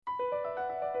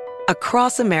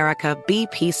Across America,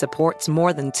 BP supports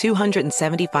more than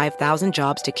 275,000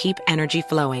 jobs to keep energy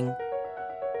flowing.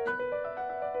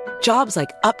 Jobs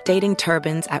like updating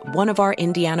turbines at one of our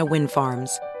Indiana wind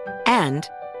farms and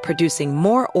producing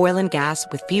more oil and gas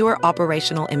with fewer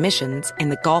operational emissions in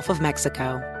the Gulf of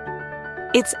Mexico.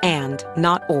 It's and,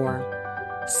 not or.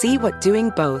 See what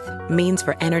doing both means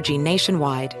for energy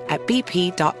nationwide at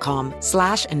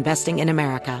bp.com/investing in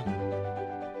America.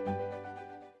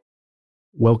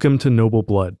 Welcome to Noble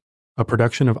Blood, a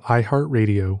production of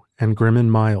iHeartRadio and Grim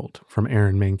and Mild from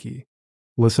Aaron Mahnke.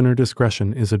 Listener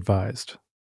discretion is advised.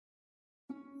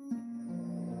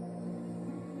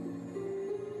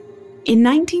 In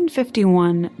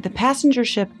 1951, the passenger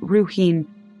ship Ruhin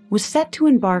was set to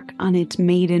embark on its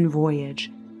maiden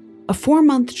voyage, a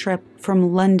 4-month trip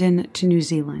from London to New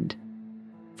Zealand.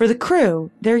 For the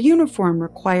crew, their uniform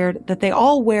required that they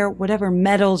all wear whatever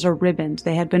medals or ribbons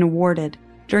they had been awarded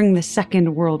during the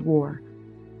Second World War.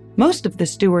 Most of the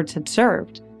stewards had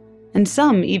served, and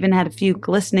some even had a few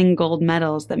glistening gold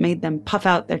medals that made them puff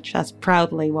out their chests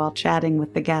proudly while chatting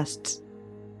with the guests.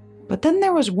 But then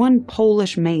there was one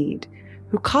Polish maid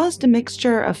who caused a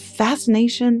mixture of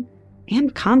fascination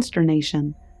and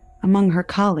consternation among her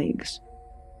colleagues.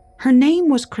 Her name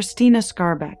was Christina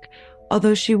Skarbek,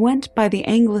 although she went by the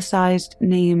anglicized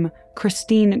name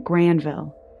Christine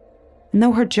Granville. And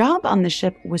though her job on the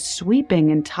ship was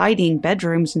sweeping and tidying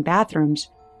bedrooms and bathrooms,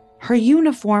 her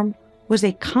uniform was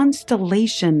a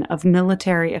constellation of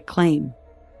military acclaim.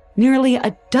 Nearly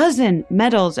a dozen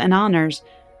medals and honors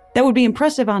that would be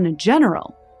impressive on a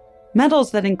general.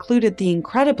 Medals that included the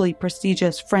incredibly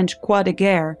prestigious French Croix de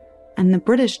Guerre and the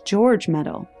British George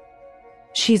Medal.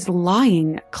 "She's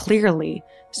lying, clearly,"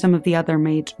 some of the other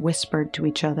maids whispered to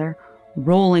each other,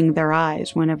 rolling their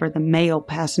eyes whenever the male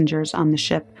passengers on the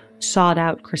ship sought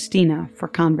out Christina for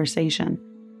conversation.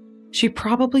 She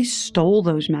probably stole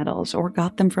those medals or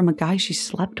got them from a guy she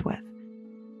slept with.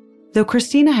 Though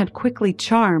Christina had quickly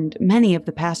charmed many of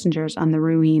the passengers on the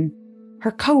Ruin, her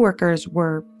coworkers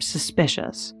were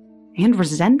suspicious and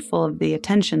resentful of the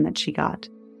attention that she got.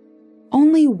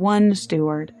 Only one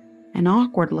steward, an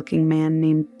awkward-looking man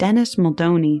named Dennis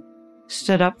Muldowney,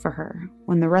 stood up for her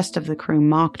when the rest of the crew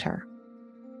mocked her.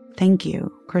 "Thank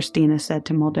you," Christina said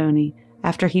to Muldowney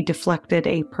after he deflected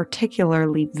a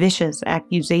particularly vicious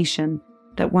accusation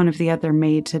that one of the other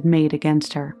maids had made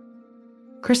against her.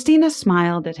 Christina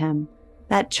smiled at him,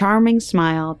 that charming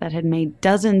smile that had made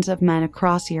dozens of men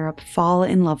across Europe fall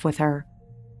in love with her.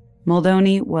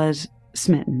 Muldowney was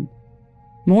smitten.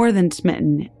 More than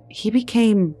smitten, he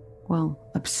became,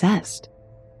 obsessed.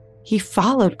 He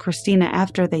followed Christina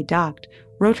after they docked,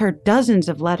 wrote her dozens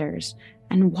of letters,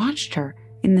 and watched her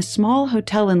in the small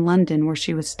hotel in London where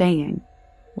she was staying,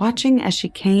 watching as she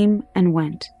came and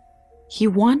went. He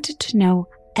wanted to know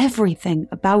everything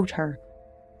about her.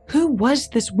 Who was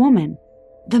this woman?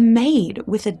 The maid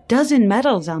with a dozen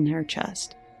medals on her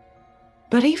chest.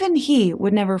 But even he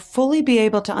would never fully be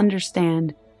able to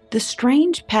understand the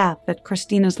strange path that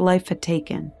Christina's life had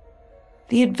taken.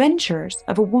 The adventures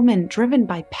of a woman driven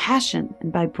by passion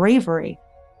and by bravery,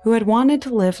 who had wanted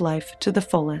to live life to the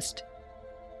fullest.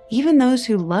 Even those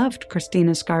who loved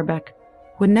Christina Skarbek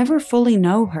would never fully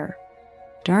know her,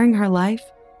 during her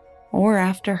life or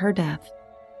after her death.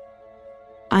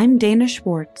 I'm Dana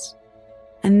Schwartz,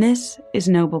 and this is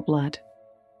Noble Blood.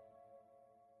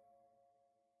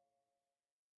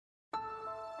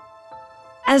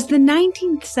 As the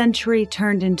 19th century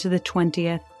turned into the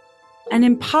 20th, an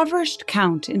impoverished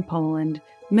count in Poland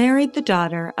married the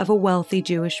daughter of a wealthy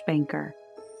Jewish banker.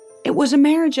 It was a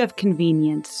marriage of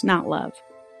convenience, not love.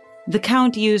 The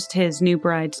count used his new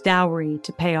bride's dowry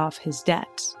to pay off his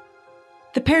debts.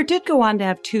 The pair did go on to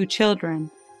have 2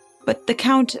 children, but the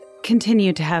count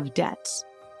continued to have debts.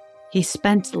 He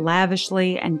spent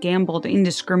lavishly and gambled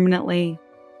indiscriminately,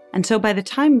 and so by the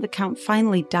time the count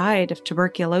finally died of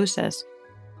tuberculosis,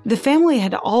 the family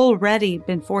had already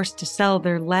been forced to sell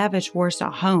their lavish Warsaw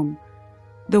home.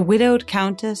 The widowed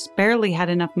countess barely had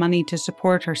enough money to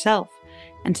support herself,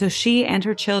 and so she and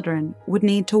her children would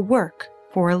need to work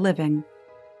for a living.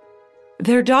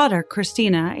 Their daughter,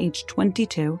 Christina, aged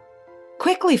 22,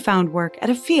 quickly found work at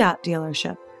a Fiat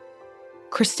dealership.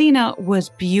 Christina was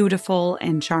beautiful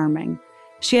and charming.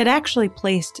 She had actually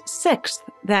placed 6th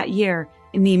that year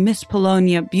in the Miss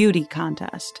Polonia beauty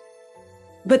contest.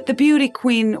 But the beauty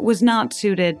queen was not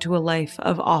suited to a life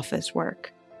of office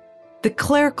work. The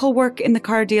clerical work in the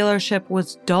car dealership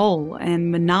was dull and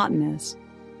monotonous.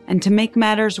 And to make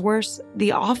matters worse,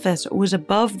 the office was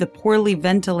above the poorly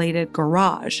ventilated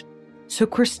garage. So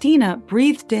Christina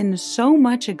breathed in so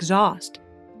much exhaust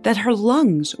that her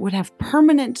lungs would have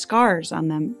permanent scars on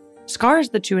them scars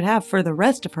that she would have for the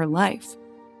rest of her life.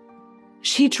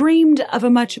 She dreamed of a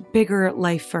much bigger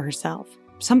life for herself,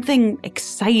 something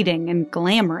exciting and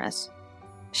glamorous.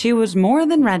 She was more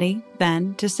than ready,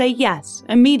 then, to say yes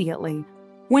immediately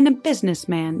when a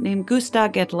businessman named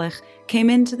Gustav Gettlich came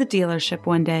into the dealership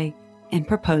one day and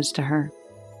proposed to her.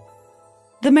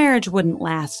 The marriage wouldn't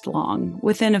last long.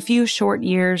 Within a few short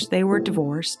years, they were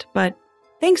divorced, but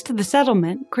thanks to the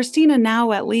settlement, Christina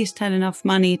now at least had enough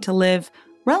money to live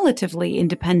relatively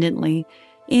independently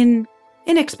in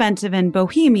inexpensive and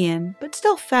bohemian, but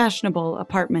still fashionable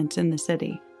apartments in the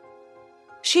city.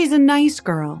 She's a nice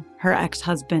girl, her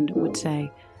ex-husband would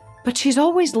say, but she's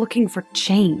always looking for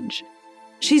change.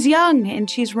 She's young and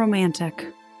she's romantic.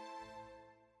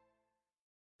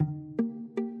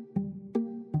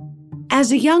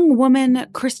 As a young woman,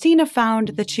 Christina found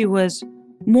that she was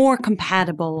more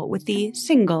compatible with the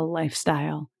single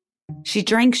lifestyle. She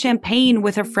drank champagne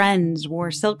with her friends,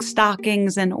 wore silk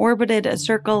stockings, and orbited a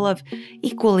circle of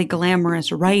equally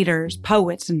glamorous writers,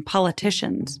 poets, and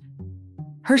politicians.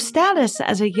 Her status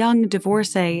as a young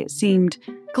divorcee seemed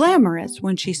glamorous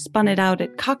when she spun it out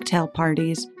at cocktail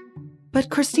parties, but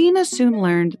Christina soon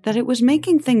learned that it was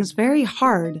making things very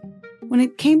hard when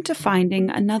it came to finding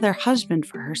another husband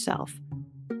for herself.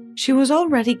 She was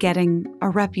already getting a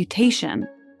reputation,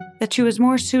 that she was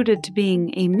more suited to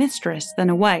being a mistress than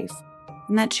a wife,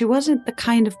 and that she wasn't the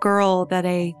kind of girl that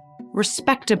a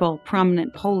respectable,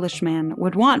 prominent Polish man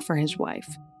would want for his wife.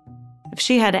 If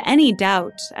she had any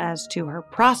doubts as to her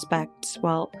prospects,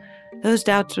 well, those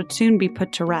doubts would soon be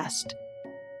put to rest.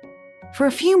 For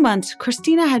a few months,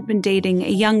 Christina had been dating a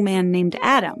young man named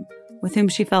Adam, with whom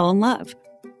she fell in love.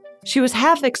 She was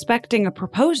half expecting a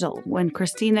proposal when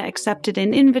Christina accepted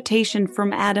an invitation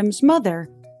from Adam's mother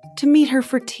to meet her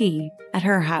for tea at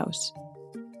her house.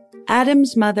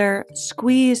 Adam's mother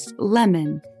squeezed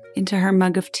lemon into her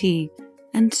mug of tea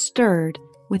and stirred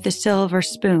with a silver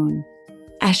spoon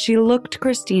as she looked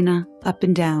Christina up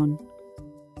and down.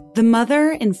 The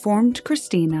mother informed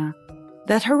Christina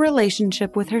that her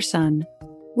relationship with her son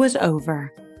was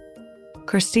over.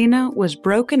 Christina was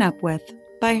broken up with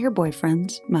by her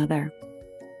boyfriend's mother.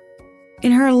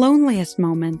 In her loneliest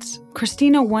moments,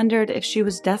 Christina wondered if she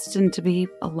was destined to be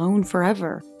alone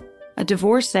forever, a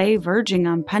divorcee verging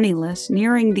on penniless,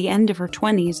 nearing the end of her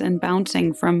 20s and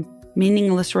bouncing from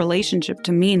meaningless relationship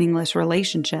to meaningless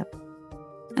relationship.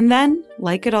 And then,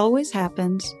 like it always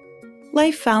happens,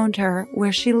 life found her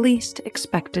where she least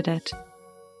expected it.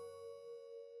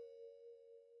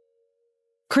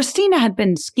 Christina had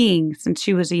been skiing since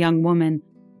she was a young woman,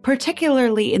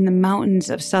 particularly in the mountains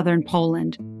of southern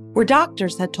Poland, where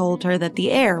doctors had told her that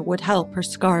the air would help her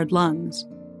scarred lungs.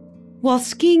 While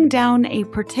skiing down a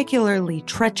particularly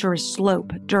treacherous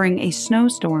slope during a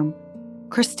snowstorm,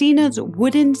 Christina's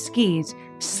wooden skis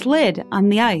slid on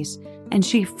the ice and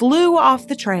she flew off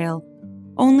the trail,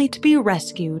 only to be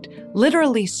rescued,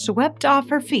 literally swept off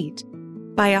her feet,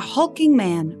 by a hulking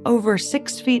man over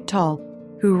 6 feet tall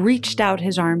who reached out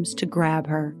his arms to grab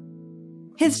her.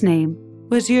 His name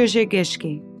was Jerzy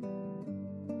Gischke.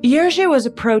 Jerzy was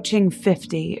approaching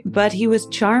 50, but he was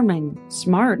charming,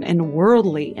 smart, and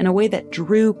worldly in a way that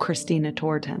drew Christina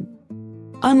toward him.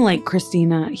 Unlike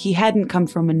Christina, he hadn't come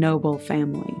from a noble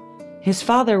family. His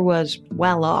father was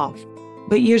well off,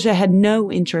 but Jerzy had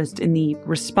no interest in the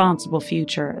responsible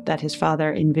future that his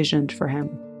father envisioned for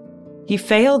him. He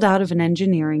failed out of an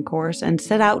engineering course and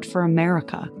set out for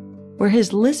America, where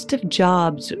his list of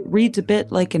jobs reads a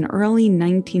bit like an early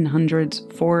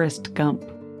 1900s Forrest Gump.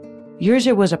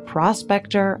 Jerzy was a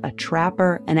prospector, a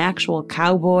trapper, an actual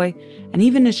cowboy, and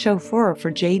even a chauffeur for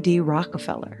J.D.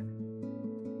 Rockefeller.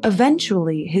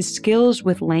 Eventually, his skills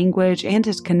with language and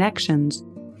his connections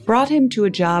brought him to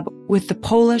a job with the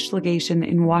Polish legation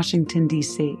in Washington,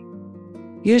 D.C.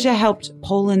 Jerzy helped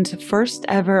Poland's first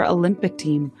ever Olympic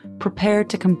team prepare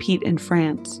to compete in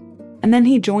France, and then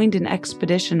he joined an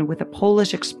expedition with a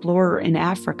Polish explorer in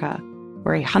Africa,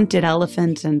 where he hunted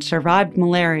elephants and survived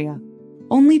malaria,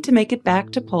 only to make it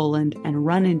back to Poland and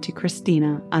run into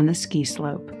Christina on the ski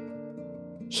slope.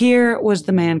 Here was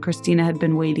the man Christina had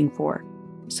been waiting for,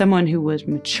 someone who was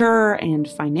mature and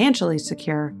financially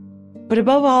secure, but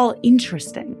above all,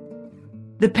 interesting.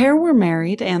 The pair were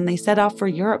married and they set off for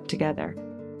Europe together.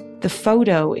 The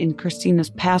photo in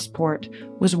Christina's passport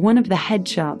was one of the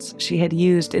headshots she had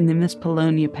used in the Miss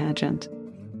Polonia pageant.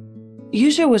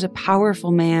 Jerzy was a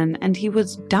powerful man and he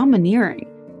was domineering.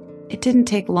 It didn't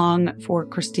take long for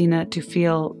Christina to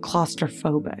feel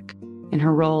claustrophobic in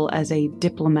her role as a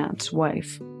diplomat's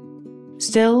wife.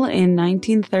 Still, in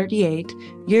 1938,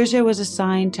 Jerzy was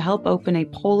assigned to help open a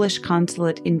Polish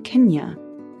consulate in Kenya,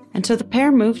 and so the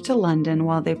pair moved to London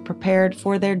while they prepared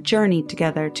for their journey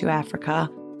together to Africa.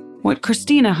 What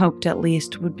Christina hoped, at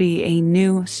least, would be a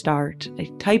new start, a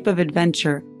type of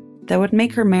adventure that would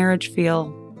make her marriage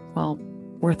feel, well,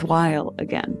 worthwhile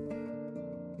again.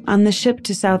 On the ship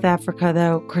to South Africa,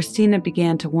 though, Christina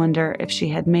began to wonder if she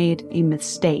had made a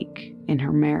mistake in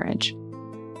her marriage.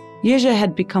 Jerzy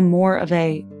had become more of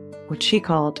a, what she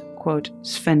called, quote,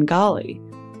 Svengali,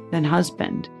 than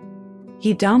husband.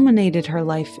 He dominated her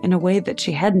life in a way that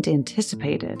she hadn't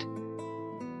anticipated.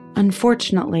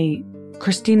 Unfortunately,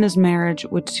 Christina's marriage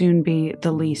would soon be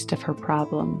the least of her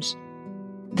problems.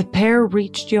 The pair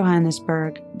reached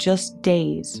Johannesburg just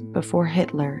days before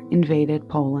Hitler invaded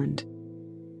Poland.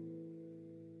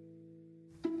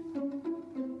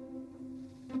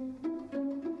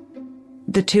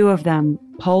 The two of them,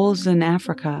 Poles in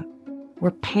Africa,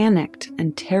 were panicked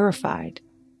and terrified.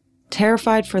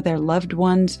 Terrified for their loved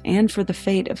ones and for the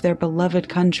fate of their beloved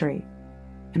country.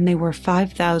 And they were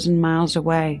 5,000 miles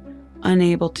away,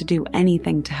 unable to do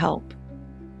anything to help.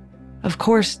 Of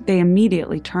course, they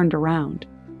immediately turned around.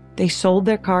 They sold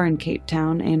their car in Cape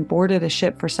Town and boarded a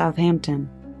ship for Southampton,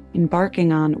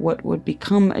 embarking on what would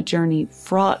become a journey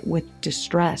fraught with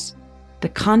distress, the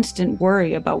constant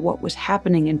worry about what was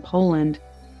happening in Poland,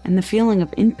 and the feeling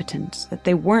of impotence that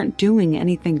they weren't doing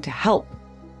anything to help.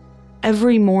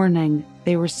 Every morning,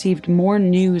 they received more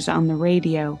news on the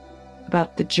radio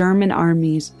about the German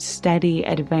army's steady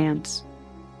advance.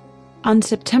 On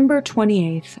September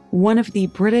 28th, one of the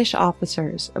British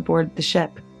officers aboard the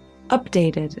ship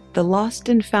updated the Lost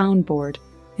and Found board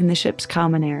in the ship's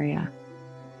common area.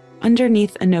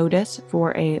 Underneath a notice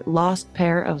for a lost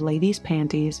pair of ladies'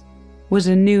 panties was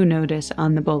a new notice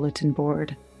on the bulletin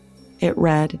board. It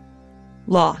read,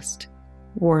 "Lost,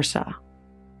 Warsaw."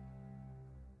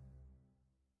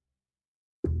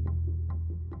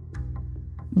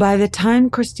 By the time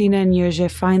Christina and Jerzy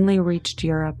finally reached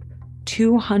Europe,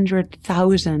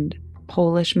 200,000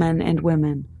 Polish men and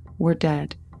women were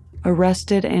dead,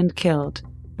 arrested and killed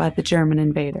by the German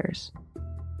invaders.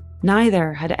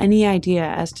 Neither had any idea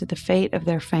as to the fate of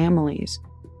their families.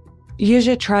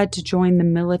 Jerzy tried to join the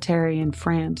military in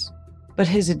France, but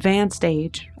his advanced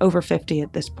age, over 50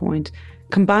 at this point,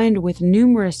 combined with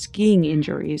numerous skiing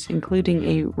injuries, including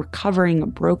a recovering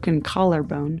broken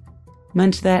collarbone,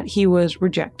 meant that he was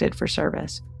rejected for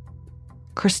service.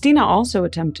 Christina also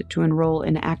attempted to enroll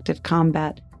in active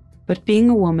combat, but being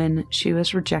a woman, she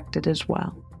was rejected as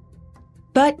well.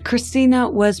 But Christina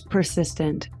was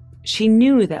persistent. She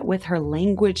knew that with her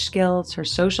language skills, her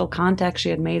social contacts she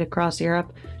had made across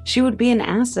Europe, she would be an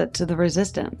asset to the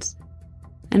resistance.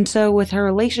 And so, with her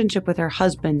relationship with her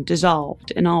husband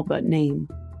dissolved in all but name,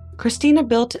 Christina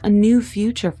built a new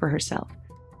future for herself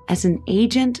as an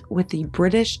agent with the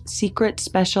British Secret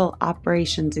Special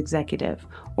Operations Executive,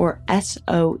 or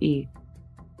SOE.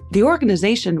 The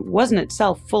organization wasn't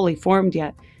itself fully formed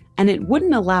yet, and it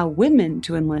wouldn't allow women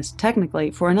to enlist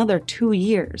technically for another 2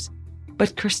 years.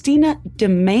 But Christina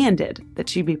demanded that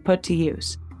she be put to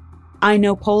use. "I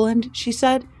know Poland," she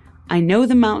said. "I know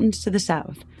the mountains to the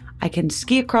south. I can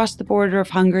ski across the border of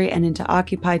Hungary and into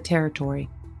occupied territory.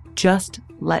 Just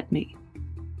let me."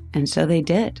 And so they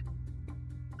did.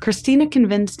 Christina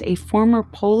convinced a former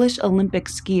Polish Olympic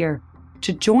skier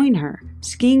to join her,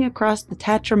 skiing across the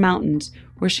Tatra Mountains,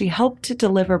 where she helped to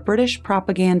deliver British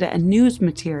propaganda and news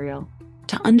material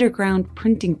to underground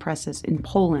printing presses in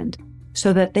Poland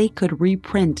so that they could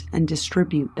reprint and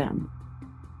distribute them.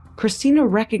 Christina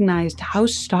recognized how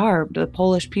starved the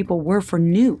Polish people were for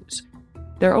news.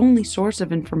 Their only source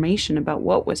of information about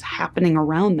what was happening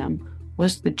around them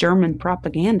was the German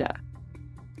propaganda.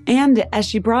 And as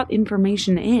she brought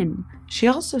information in, she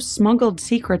also smuggled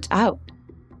secrets out,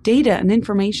 data and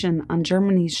information on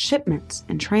Germany's shipments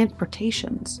and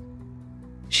transportations.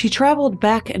 She traveled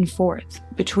back and forth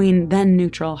between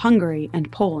then-neutral Hungary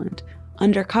and Poland,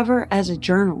 undercover as a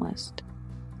journalist.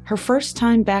 Her first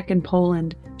time back in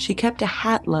Poland, she kept a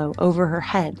hat low over her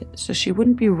head so she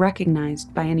wouldn't be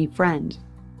recognized by any friend.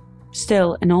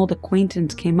 Still, an old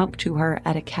acquaintance came up to her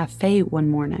at a cafe one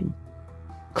morning.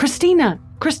 Christina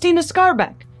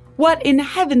Skarbek! What in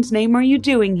heaven's name are you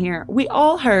doing here? We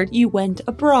all heard you went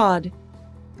abroad."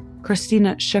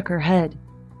 Christina shook her head.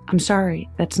 "I'm sorry,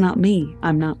 that's not me.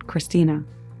 I'm not Christina."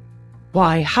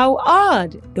 "Why, how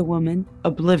odd!" the woman,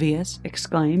 oblivious,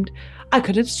 exclaimed. "I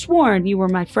could have sworn you were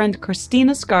my friend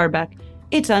Christina Skarbek.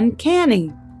 It's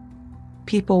uncanny."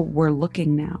 People were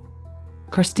looking now.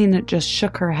 Christina just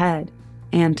shook her head,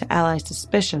 and to Ally's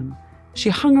suspicion, she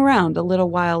hung around a little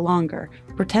while longer,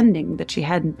 pretending that she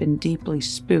hadn't been deeply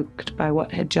spooked by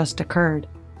what had just occurred,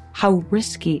 how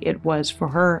risky it was for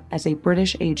her as a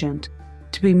British agent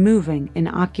to be moving in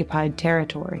occupied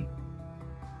territory.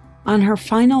 On her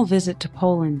final visit to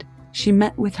Poland, she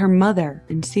met with her mother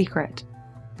in secret.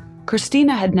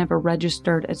 Christina had never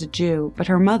registered as a Jew, but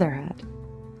her mother had.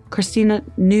 Christina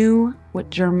knew what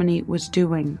Germany was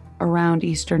doing around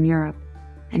Eastern Europe,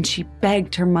 and she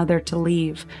begged her mother to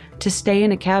leave, to stay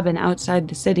in a cabin outside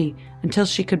the city until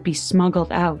she could be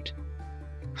smuggled out.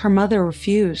 Her mother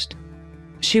refused.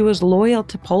 She was loyal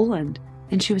to Poland,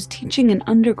 and she was teaching an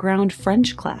underground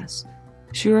French class.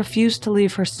 She refused to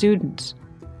leave her students.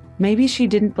 Maybe she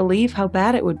didn't believe how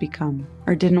bad it would become,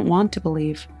 or didn't want to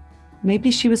believe.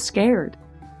 Maybe she was scared.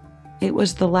 It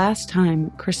was the last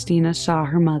time Christina saw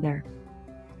her mother.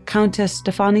 Countess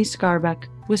Stefanie Skarbek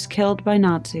was killed by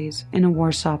Nazis in a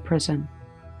Warsaw prison.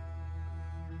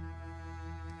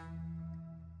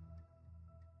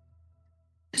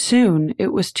 Soon,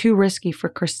 it was too risky for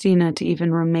Christina to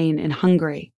even remain in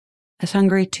Hungary, as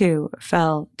Hungary too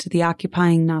fell to the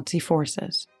occupying Nazi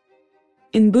forces.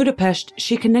 In Budapest,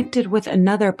 she connected with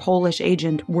another Polish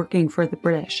agent working for the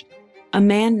British, a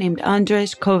man named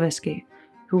Andrzej Kowalski,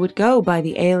 who would go by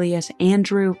the alias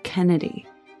Andrew Kennedy.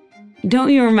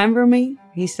 "Don't you remember me?"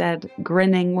 he said,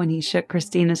 grinning when he shook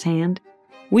Christina's hand.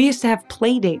 "We used to have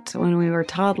play dates when we were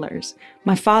toddlers.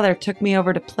 My father took me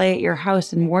over to play at your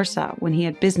house in Warsaw when he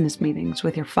had business meetings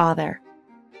with your father."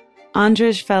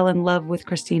 Andrzej fell in love with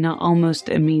Christina almost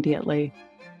immediately.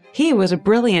 He was a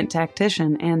brilliant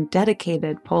tactician and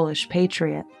dedicated Polish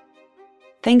patriot.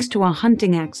 Thanks to a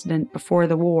hunting accident before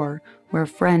the war, where a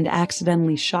friend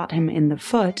accidentally shot him in the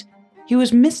foot, he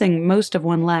was missing most of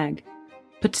one leg.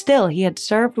 But still, he had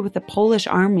served with the Polish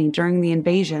army during the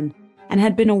invasion and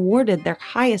had been awarded their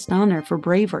highest honor for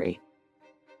bravery.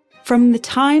 From the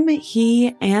time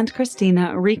he and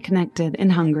Christina reconnected in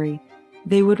Hungary,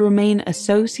 they would remain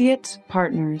associates,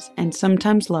 partners, and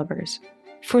sometimes lovers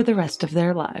for the rest of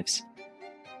their lives.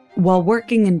 While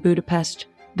working in Budapest,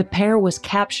 the pair was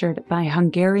captured by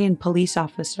Hungarian police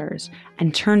officers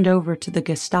and turned over to the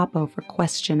Gestapo for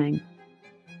questioning.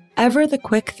 Ever the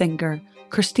quick thinker,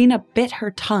 Christina bit her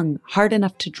tongue hard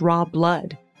enough to draw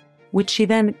blood, which she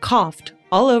then coughed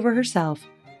all over herself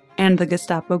and the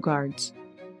Gestapo guards.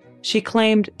 She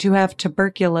claimed to have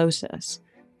tuberculosis,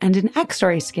 and an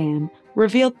X-ray scan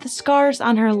revealed the scars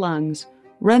on her lungs,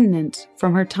 remnants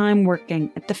from her time working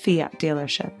at the Fiat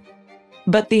dealership.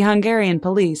 But the Hungarian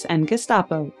police and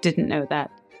Gestapo didn't know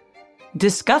that.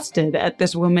 Disgusted at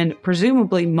this woman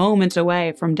presumably moments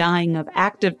away from dying of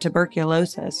active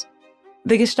tuberculosis,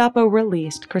 the Gestapo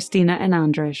released Christina and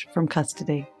Andrzej from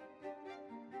custody.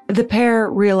 The pair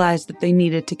realized that they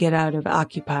needed to get out of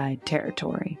occupied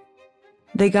territory.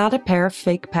 They got a pair of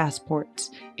fake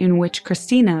passports, in which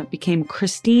Christina became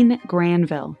Christine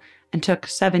Granville and took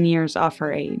 7 years off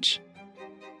her age.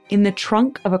 In the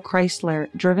trunk of a Chrysler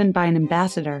driven by an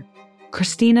ambassador,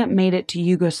 Christina made it to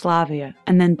Yugoslavia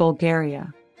and then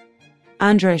Bulgaria.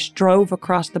 Andrzej drove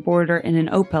across the border in an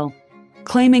Opel,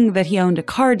 claiming that he owned a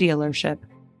car dealership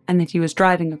and that he was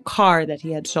driving a car that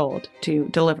he had sold to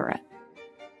deliver it.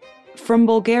 From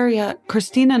Bulgaria,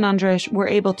 Christina and Andrzej were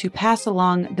able to pass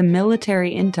along the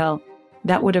military intel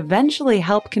that would eventually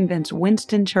help convince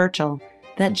Winston Churchill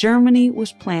that Germany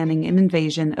was planning an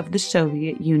invasion of the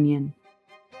Soviet Union.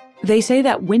 They say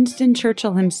that Winston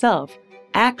Churchill himself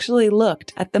actually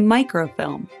looked at the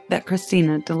microfilm that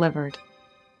Christina delivered.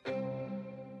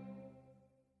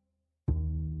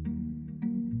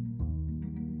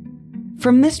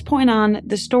 From this point on,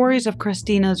 the stories of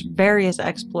Christina's various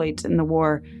exploits in the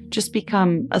war just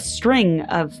become a string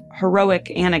of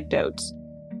heroic anecdotes.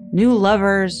 New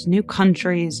lovers, new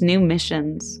countries, new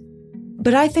missions.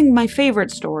 But I think my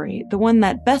favorite story, the one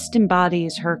that best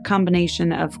embodies her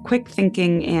combination of quick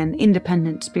thinking and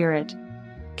independent spirit,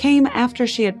 came after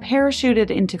she had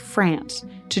parachuted into France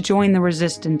to join the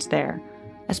resistance there,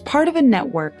 as part of a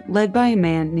network led by a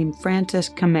man named Francis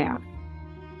Kamer.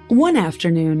 One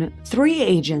afternoon, 3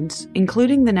 agents,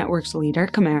 including the network's leader,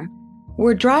 Kamer,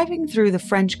 were driving through the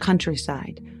French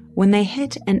countryside when they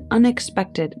hit an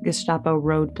unexpected Gestapo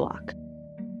roadblock.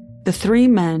 The 3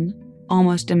 men,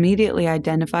 almost immediately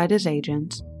identified as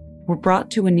agents, were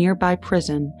brought to a nearby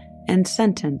prison and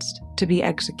sentenced to be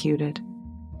executed.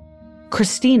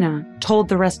 Christina told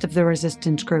the rest of the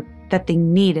resistance group that they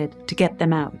needed to get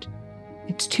them out.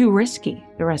 "It's too risky,"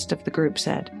 the rest of the group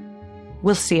said.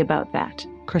 "We'll see about that,"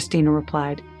 Christina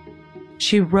replied.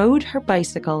 She rode her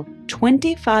bicycle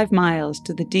 25 miles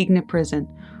to the Digna prison,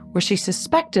 where she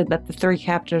suspected that the 3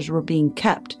 captors were being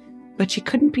kept, but she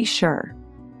couldn't be sure.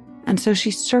 And so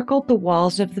she circled the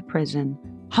walls of the prison,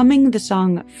 humming the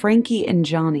song Frankie and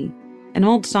Johnny, an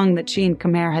old song that she and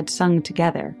Kamer had sung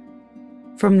together.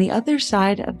 From the other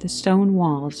side of the stone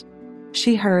walls,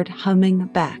 she heard humming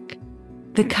back,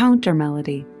 the counter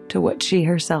melody to what she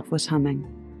herself was humming.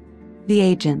 The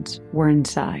agents were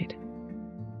inside.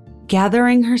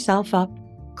 Gathering herself up,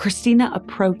 Christina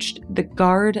approached the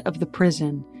guard of the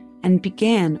prison and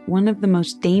began one of the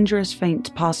most dangerous feints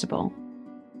possible.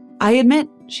 "I admit,"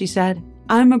 she said,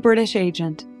 "I'm a British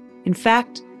agent. In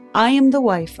fact, I am the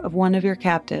wife of one of your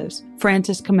captives,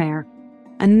 Frances Khmer,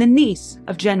 and the niece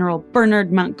of General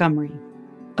Bernard Montgomery."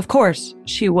 Of course,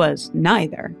 she was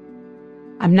neither.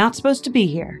 "I'm not supposed to be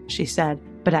here," she said,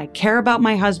 "but I care about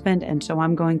my husband, and so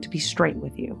I'm going to be straight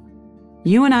with you.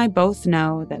 You and I both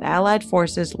know that Allied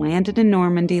forces landed in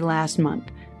Normandy last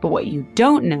month, but what you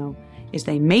don't know is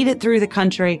they made it through the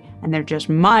country and they're just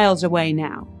miles away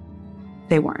now."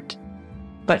 They weren't.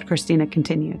 But Christina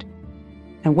continued,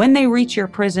 "And when they reach your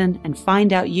prison and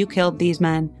find out you killed these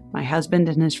men, my husband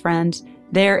and his friends,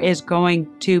 there is going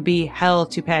to be hell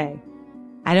to pay.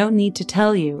 I don't need to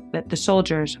tell you that the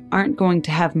soldiers aren't going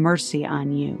to have mercy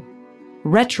on you.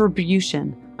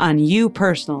 Retribution on you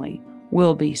personally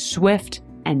will be swift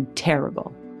and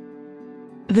terrible."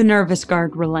 The nervous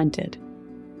guard relented.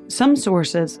 Some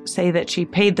sources say that she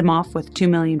paid them off with 2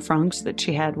 million francs that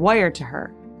she had wired to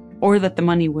her, or that the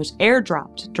money was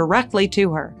airdropped directly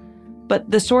to her, but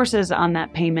the sources on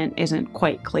that payment isn't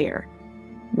quite clear.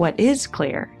 What is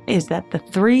clear is that the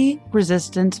 3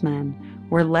 resistance men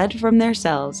were led from their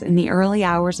cells in the early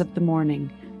hours of the morning,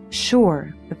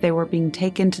 sure that they were being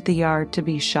taken to the yard to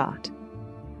be shot.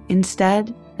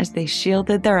 Instead, as they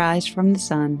shielded their eyes from the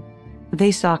sun,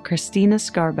 they saw Christina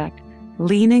Skarbek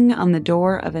leaning on the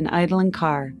door of an idling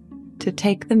car to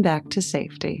take them back to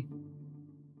safety.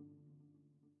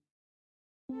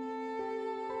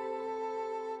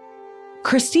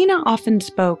 Christina often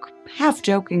spoke,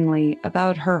 half-jokingly,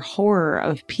 about her horror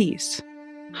of peace,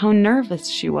 how nervous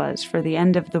she was for the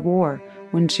end of the war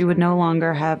when she would no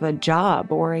longer have a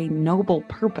job or a noble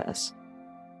purpose.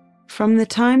 From the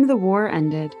time the war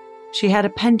ended, she had a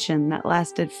pension that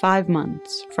lasted 5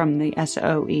 months from the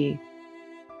SOE.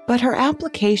 But her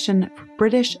application for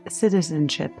British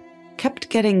citizenship kept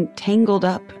getting tangled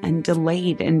up and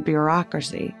delayed in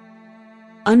bureaucracy.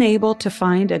 Unable to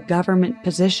find a government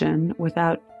position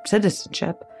without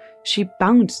citizenship, she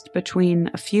bounced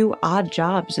between a few odd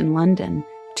jobs in London,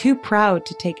 too proud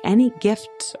to take any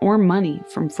gifts or money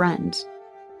from friends.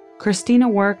 Christina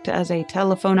worked as a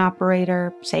telephone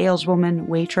operator, saleswoman,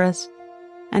 waitress,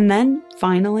 and then,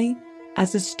 finally,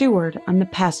 as a steward on the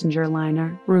passenger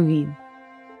liner Ruhine.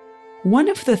 One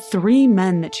of the 3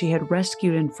 men that she had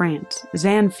rescued in France,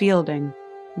 Zan Fielding,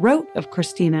 wrote of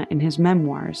Christina in his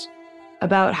memoirs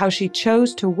about how she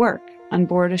chose to work on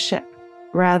board a ship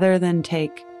rather than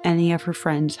take any of her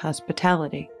friends'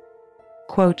 hospitality.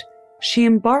 Quote, "She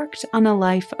embarked on a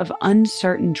life of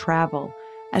uncertain travel,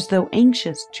 as though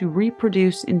anxious to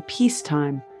reproduce in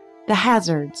peacetime the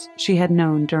hazards she had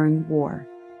known during war."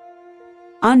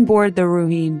 On board the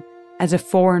Ruhine, as a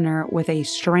foreigner with a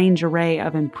strange array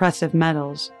of impressive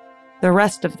medals, the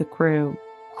rest of the crew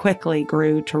quickly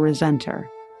grew to resent her.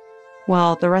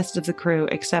 Well, the rest of the crew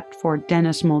except for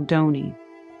Dennis Moldoni.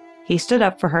 He stood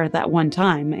up for her that one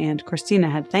time, and Christina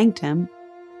had thanked him,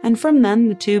 and from then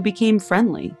the two became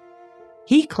friendly.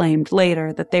 He claimed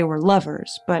later that they were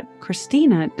lovers, but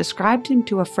Christina described him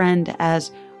to a friend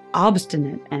as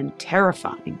obstinate and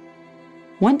terrifying.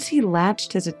 Once he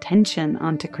latched his attention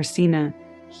onto Christina,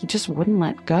 he just wouldn't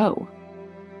let go.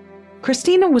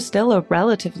 Christina was still a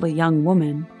relatively young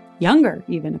woman, younger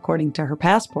even according to her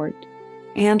passport,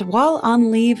 and while on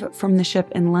leave from the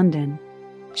ship in London,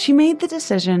 she made the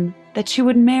decision that she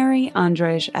would marry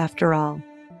Andrzej after all.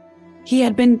 He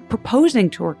had been proposing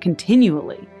to her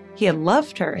continually. He had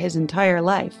loved her his entire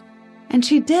life, and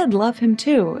she did love him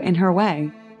too, in her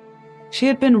way. She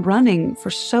had been running for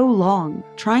so long,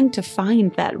 trying to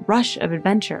find that rush of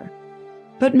adventure.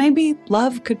 But maybe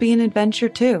love could be an adventure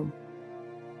too.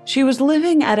 She was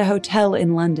living at a hotel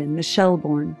in London, the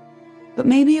Shelbourne, but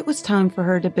maybe it was time for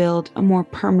her to build a more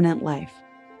permanent life.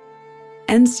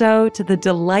 And so, to the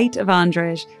delight of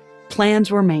Andrzej,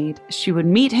 plans were made. She would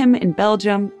meet him in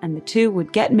Belgium, and the two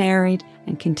would get married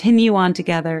and continue on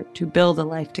together to build a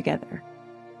life together.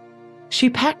 She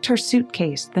packed her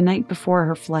suitcase the night before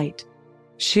her flight.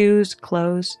 Shoes,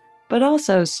 clothes, but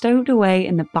also stowed away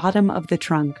in the bottom of the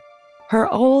trunk her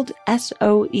old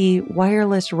SOE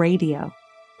wireless radio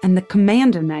and the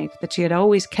commando knife that she had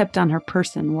always kept on her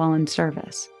person while in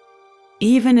service.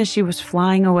 Even as she was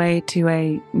flying away to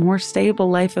a more stable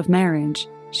life of marriage,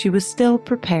 she was still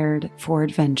prepared for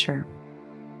adventure.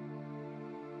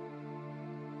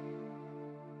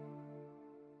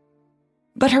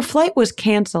 But her flight was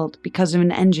canceled because of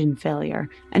an engine failure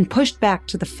and pushed back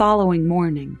to the following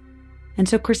morning, and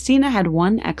so Christina had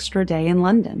one extra day in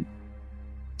London.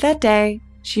 That day,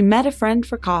 she met a friend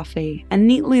for coffee and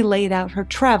neatly laid out her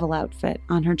travel outfit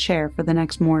on her chair for the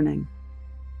next morning.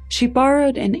 She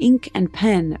borrowed an ink and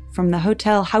pen from the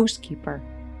hotel housekeeper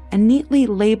and neatly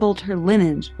labeled her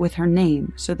linens with her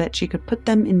name so that she could put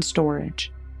them in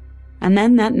storage. And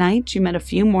then that night, she met a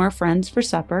few more friends for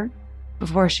supper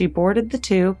before she boarded the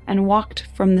tube and walked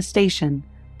from the station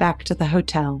back to the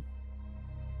hotel.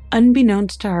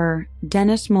 Unbeknownst to her,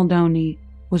 Dennis Muldowney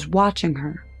was watching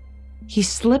her. He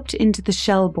slipped into the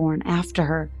Shelbourne after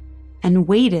her and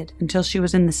waited until she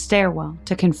was in the stairwell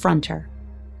to confront her.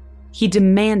 He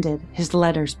demanded his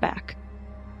letters back.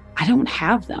 "I don't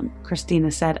have them,"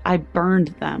 Christina said. "I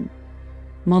burned them."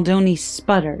 Muldowney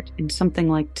sputtered in something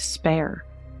like despair.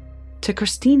 To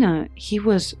Christina, he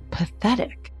was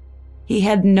pathetic. He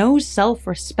had no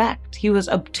self-respect. He was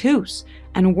obtuse,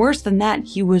 and worse than that,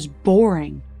 he was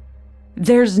boring.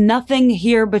 "There's nothing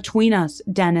here between us,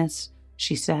 Dennis,"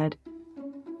 she said.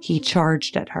 He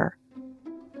charged at her.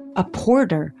 A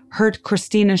porter heard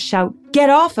Christina shout, "Get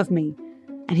off of me!"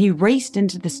 and he raced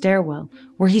into the stairwell,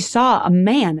 where he saw a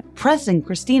man pressing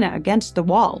Christina against the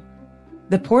wall.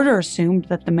 The porter assumed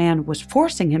that the man was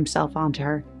forcing himself onto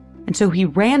her, and so he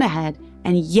ran ahead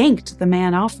and yanked the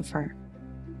man off of her.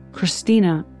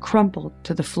 Christina crumpled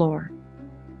to the floor.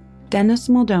 Dennis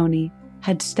Muldowney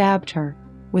had stabbed her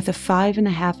with a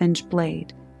 5.5-inch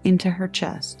blade into her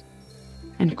chest,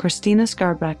 and Christina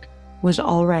Skarbek was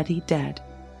already dead.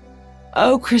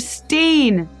 "Oh,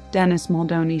 Christine!" Dennis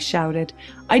Muldowney shouted.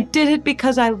 "I did it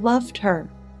because I loved her."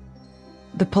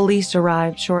 The police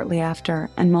arrived shortly after,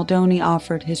 and Muldowney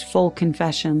offered his full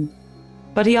confession.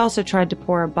 But he also tried to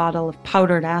pour a bottle of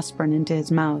powdered aspirin into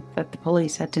his mouth that the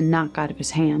police had to knock out of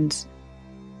his hands.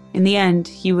 In the end,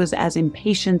 he was as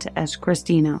impatient as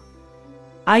Christina.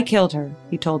 "I killed her,"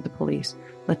 he told the police.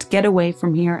 "Let's get away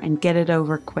from here and get it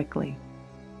over quickly."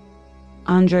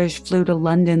 Andrzej flew to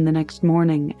London the next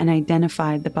morning and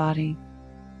identified the body.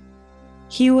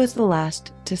 He was the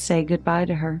last to say goodbye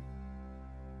to her.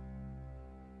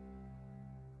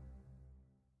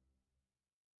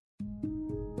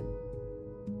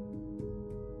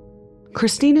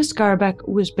 Christina Skarbek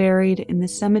was buried in the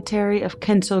cemetery of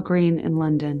Kensal Green in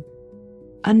London,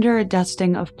 under a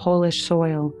dusting of Polish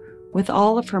soil, with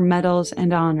all of her medals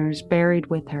and honors buried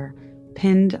with her,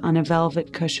 pinned on a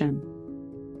velvet cushion.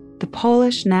 The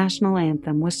Polish national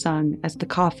anthem was sung as the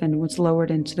coffin was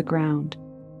lowered into the ground.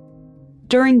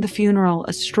 During the funeral,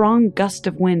 a strong gust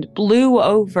of wind blew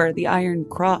over the iron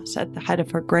cross at the head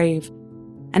of her grave,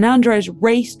 and Andrzej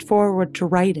raced forward to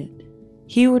right it.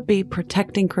 He would be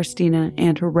protecting Christina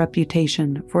and her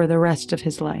reputation for the rest of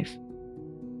his life,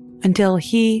 until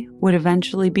he would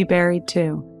eventually be buried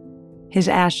too, his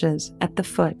ashes at the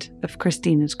foot of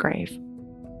Christina's grave.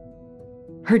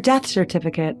 Her death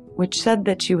certificate, which said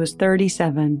that she was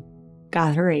 37,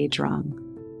 got her age wrong.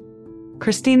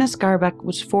 Christina Skarbek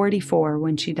was 44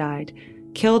 when she died,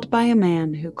 killed by a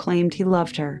man who claimed he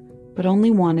loved her, but only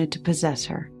wanted to possess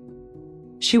her.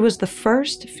 She was the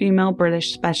first female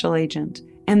British special agent,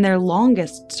 and their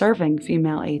longest-serving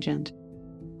female agent,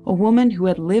 a woman who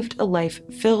had lived a life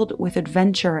filled with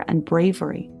adventure and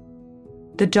bravery.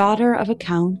 The daughter of a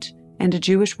count and a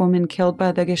Jewish woman killed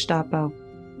by the Gestapo,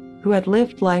 who had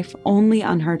lived life only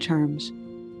on her terms,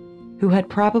 who had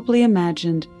probably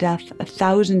imagined death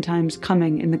 1,000 times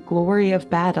coming in the glory of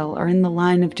battle or in the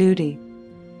line of duty,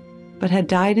 but had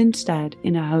died instead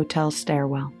in a hotel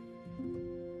stairwell.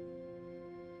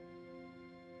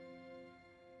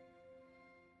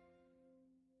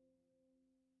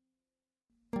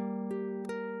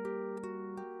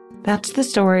 That's the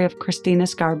story of Christina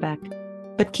Skarbek,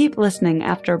 but keep listening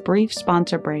after a brief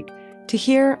sponsor break to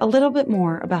hear a little bit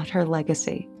more about her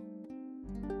legacy.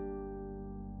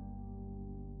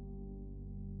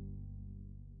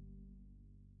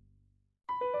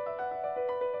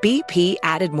 BP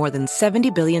added more than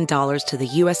 $70 billion to the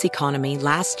U.S. economy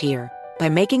last year by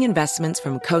making investments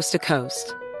from coast to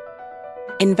coast.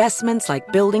 Investments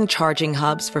like building charging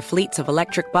hubs for fleets of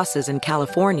electric buses in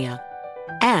California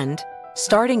and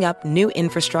starting up new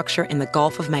infrastructure in the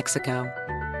Gulf of Mexico.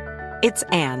 It's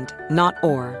and, not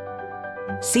or.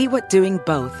 See what doing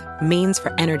both means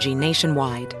for energy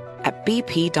nationwide at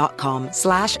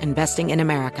bp.com/investing in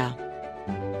America.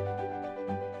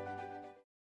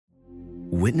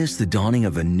 Witness the dawning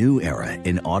of a new era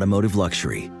in automotive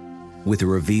luxury with a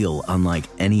reveal unlike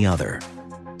any other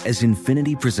as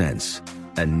Infiniti presents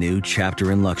a new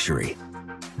chapter in luxury,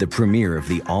 the premiere of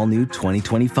the all-new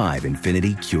 2025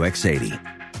 Infiniti QX80.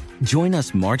 Join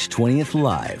us March 20th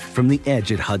live from the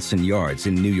Edge at Hudson Yards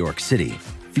in New York City,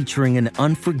 featuring an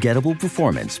unforgettable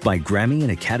performance by Grammy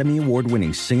and Academy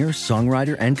Award-winning singer,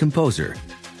 songwriter, and composer,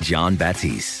 Jon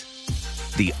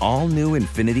Batiste. The all-new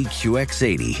Infiniti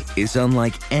QX80 is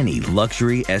unlike any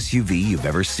luxury SUV you've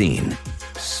ever seen.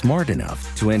 Smart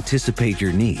enough to anticipate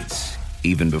your needs,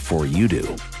 even before you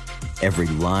do. Every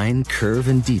line, curve,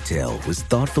 and detail was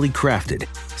thoughtfully crafted,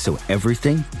 so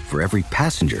everything for every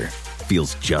passenger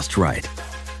feels just right.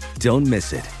 Don't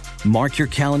miss it. Mark your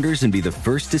calendars and be the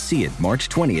first to see it March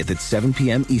 20th at 7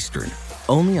 p.m. Eastern,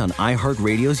 only on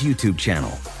iHeartRadio's YouTube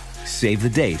channel. Save the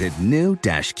date at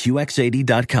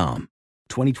new-QX80.com.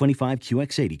 2025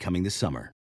 QX80 coming this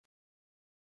summer.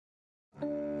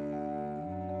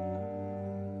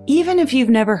 Even if you've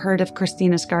never heard of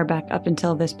Christina Skarbek up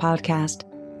until this podcast,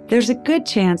 there's a good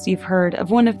chance you've heard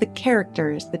of one of the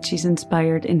characters that she's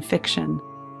inspired in fiction.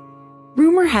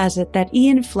 Rumor has it that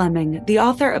Ian Fleming, the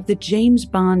author of the James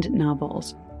Bond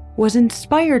novels, was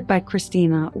inspired by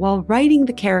Christina while writing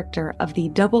the character of the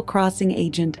double-crossing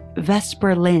agent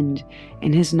Vesper Lynd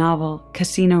in his novel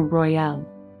Casino Royale.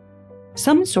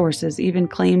 Some sources even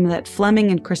claim that Fleming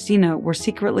and Christina were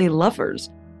secretly lovers,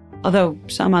 although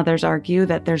some others argue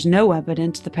that there's no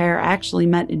evidence the pair actually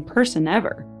met in person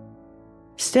ever.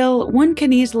 Still, one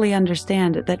can easily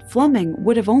understand that Fleming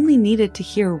would have only needed to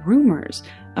hear rumors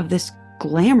of this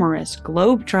glamorous,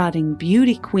 globe-trotting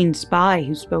beauty queen spy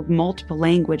who spoke multiple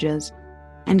languages,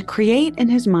 and create in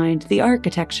his mind the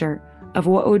architecture of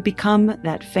what would become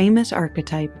that famous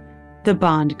archetype, the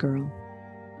Bond girl.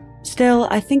 Still,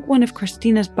 I think one of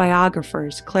Christina's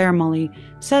biographers, Claire Mully,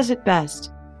 says it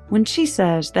best when she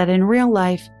says that in real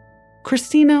life,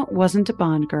 Christina wasn't a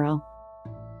Bond girl.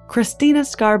 Christina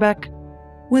Skarbek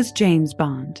was James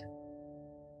Bond.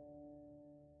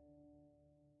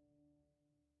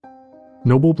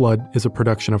 Noble Blood is a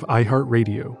production of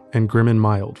iHeartRadio and Grim and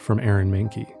Mild from Aaron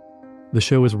Mahnke. The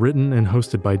show is written and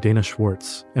hosted by Dana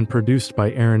Schwartz and produced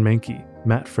by Aaron Mahnke,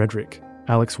 Matt Frederick,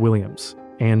 Alex Williams,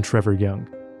 and Trevor Young.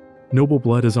 Noble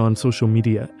Blood is on social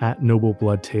media at Noble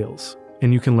Blood Tales,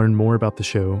 and you can learn more about the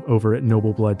show over at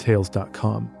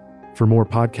noblebloodtales.com. For more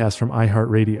podcasts from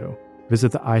iHeartRadio,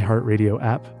 visit the iHeartRadio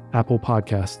app, Apple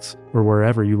Podcasts, or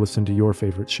wherever you listen to your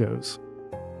favorite shows.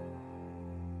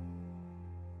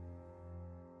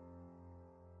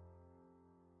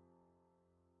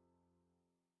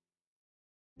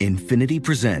 Infiniti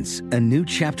presents a new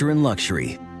chapter in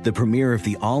luxury, the premiere of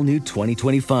the all-new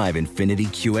 2025 Infiniti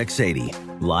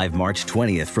QX80, live March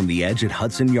 20th from the Edge at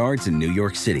Hudson Yards in New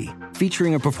York City,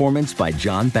 featuring a performance by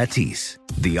Jon Batiste.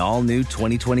 The all-new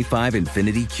 2025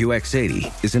 Infiniti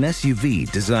QX80 is an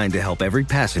SUV designed to help every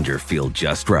passenger feel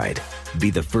just right. Be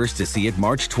the first to see it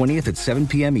March 20th at 7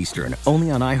 p.m. Eastern,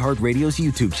 only on iHeartRadio's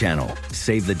YouTube channel.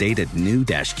 Save the date at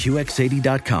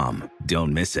new-QX80.com.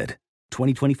 Don't miss it.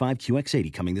 2025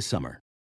 QX80 coming this summer.